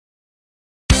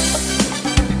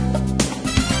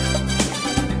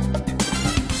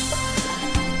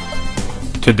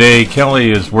Today, Kelly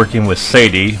is working with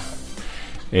Sadie,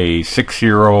 a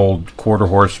 6-year-old quarter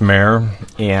horse mare,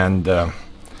 and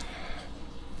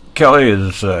Kelly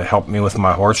has helped me with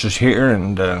my horses here,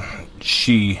 and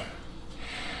she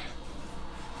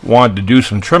wanted to do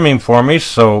some trimming for me,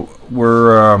 so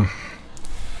we're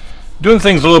doing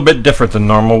things a little bit different than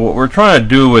normal. What we're trying to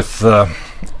do with the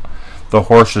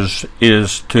horses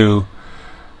is to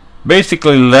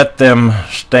basically let them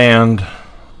stand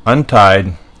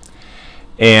untied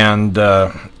and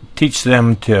teach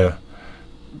them to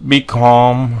be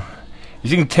calm. As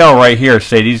you can tell right here,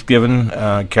 Sadie's giving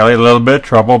Kelly a little bit of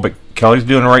trouble, but Kelly's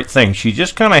doing the right thing. She's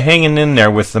just kind of hanging in there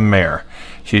with the mare.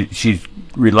 She's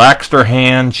relaxed her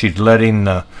hand. She's letting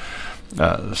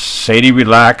Sadie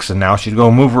relax, and now she's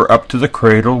going to move her up to the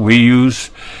cradle. We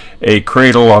use a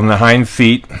cradle on the hind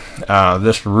feet.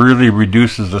 This really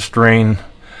reduces the strain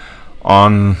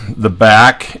on the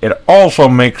back. It also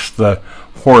makes the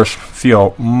horse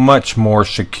feel much more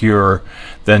secure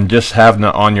than just having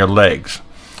it on your legs.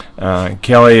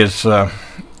 Kelly is,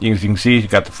 you can see,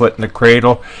 she's got the foot in the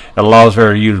cradle. It allows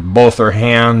her to use both her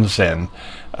hands and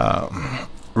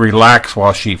relax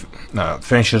while she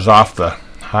finishes off the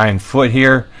hind foot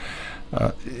here.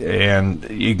 And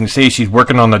you can see she's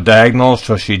working on the diagonals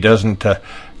so she doesn't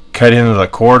cut into the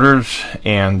quarters,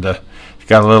 and she's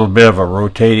got a little bit of a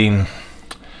rotation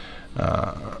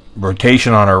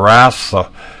on her rasp,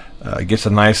 so gets a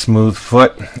nice smooth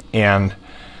foot, and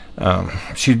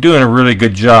she's doing a really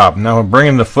good job. Now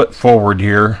bringing the foot forward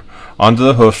here onto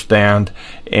the hoof stand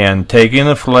and taking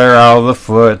the flare out of the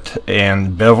foot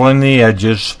and beveling the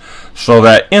edges so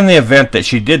that in the event that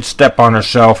she did step on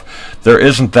herself, there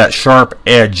isn't that sharp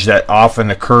edge that often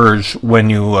occurs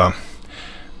when you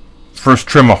first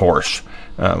trim a horse.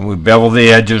 We bevel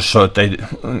the edges so that they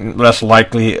less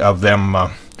likely of them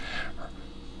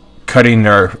cutting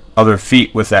their other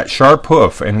feet with that sharp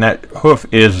hoof, and that hoof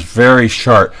is very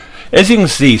sharp. As you can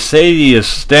see, Sadie is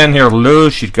standing here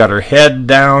loose. She's got her head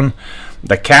down.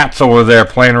 The cat's over there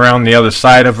playing around the other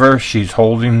side of her. She's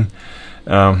holding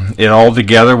it all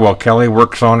together while Kelly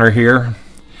works on her here,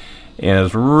 and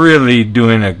is really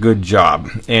doing a good job.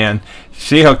 And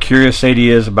see how curious Sadie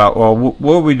is about, well,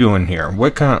 what are we doing here?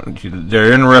 What kind of,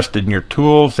 they're interested in your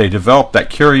tools. They develop that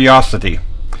curiosity.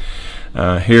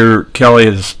 Here Kelly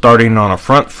is starting on a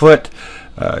front foot.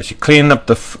 She cleaned up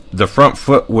the front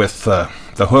foot with the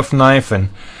hoof knife, and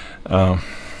what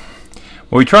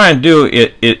we try and do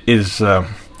is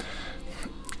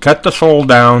cut the sole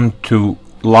down to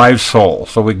live sole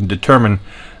so we can determine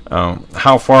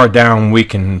how far down we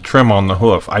can trim on the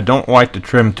hoof. I don't like to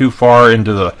trim too far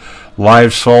into the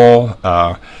live sole.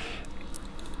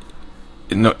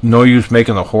 No use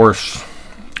making the horse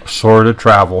sore to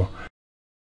travel.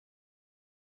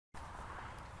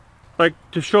 Like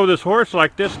to show this horse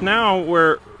like this now,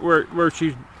 where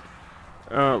she's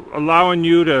allowing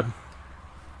you to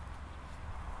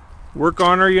work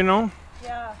on her, you know.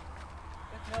 Yeah,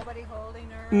 with nobody holding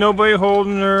her. Nobody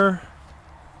holding her,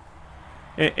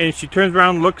 and she turns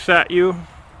around and looks at you.